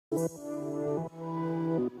Pull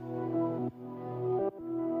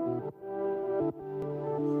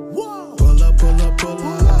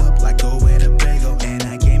up, like a Winnebago. And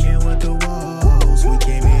I came here with the walls. We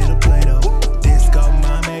came here to play though. Disco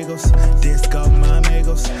my amigos, disco my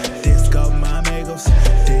amigos, disco my amigos,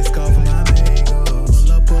 disco for my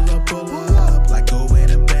amigos. Pull up, like a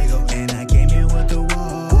Winnebago. And I came here with the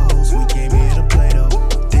walls. We came here to play though.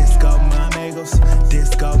 Disco my amigos,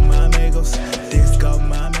 disco my amigos, disco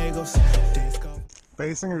my amigos, disco.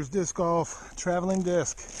 Baysinger's Disc Golf Traveling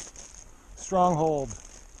Disc, Stronghold,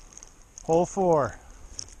 hole 4.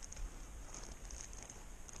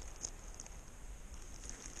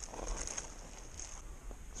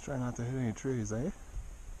 Let's try not to hit any trees, eh?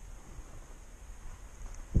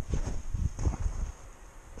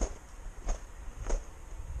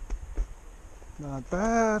 Not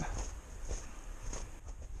bad.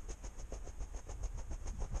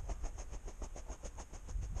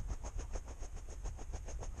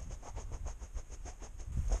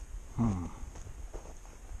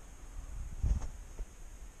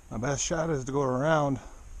 My best shot is to go around.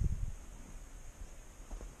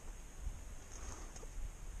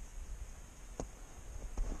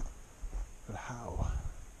 But how?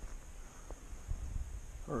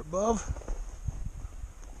 Or above?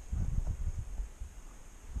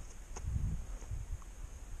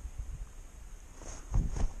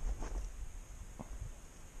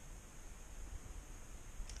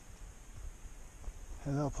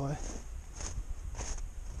 Yeah, they'll play.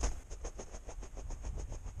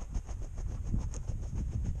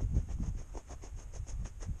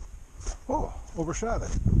 Oh, overshot it.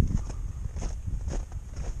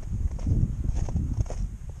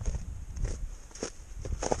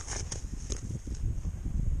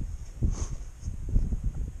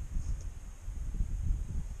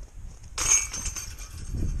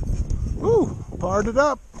 Woo, barred it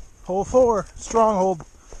up. Hole 4, Stronghold,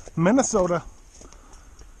 Minnesota.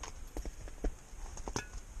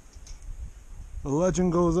 The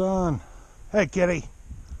legend goes on. Hey, kitty.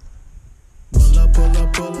 Pull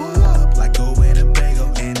up, like a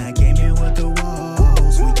Winnebago. And I came here with the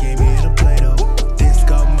walls. We came here to play though.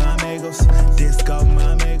 Disco my amigos, disco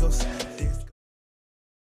my amigos, disco.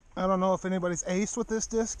 I don't know if anybody's aced with this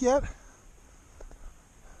disc yet,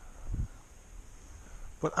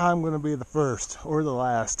 but I'm gonna be the first or the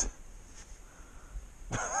last.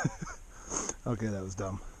 Okay, that was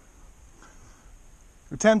dumb.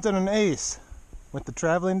 Attempted an ace with the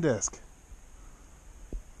traveling disc.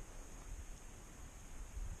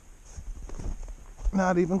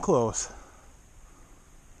 Not even close.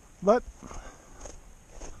 But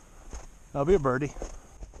that'll be a birdie.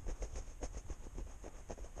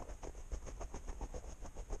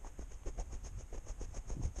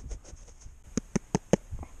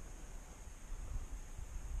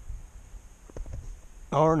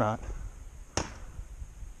 Or not.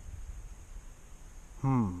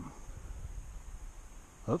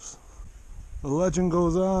 Oops. The legend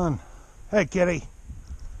goes on. Hey, kitty.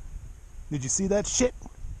 Did you see that shit?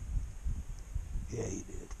 Yeah, you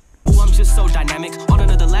did. Ooh, I'm just so dynamic. On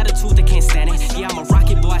another latitude, they can't stand it. Yeah, I'm a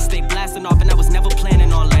rocket boy, I stay blasting off, and I was never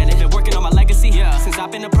planning on landing. Been working on my legacy, since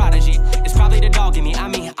I've been a prodigy. It's probably the dog in me. I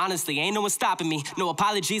mean, honestly, ain't no one stopping me. No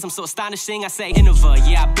apologies, I'm so astonishing. I say Innova,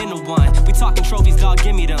 yeah, I've been the one. We talking trophies, dog,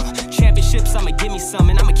 give me them. Championships, I'ma give me some,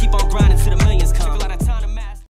 and I'ma keep on grinding till the millions come.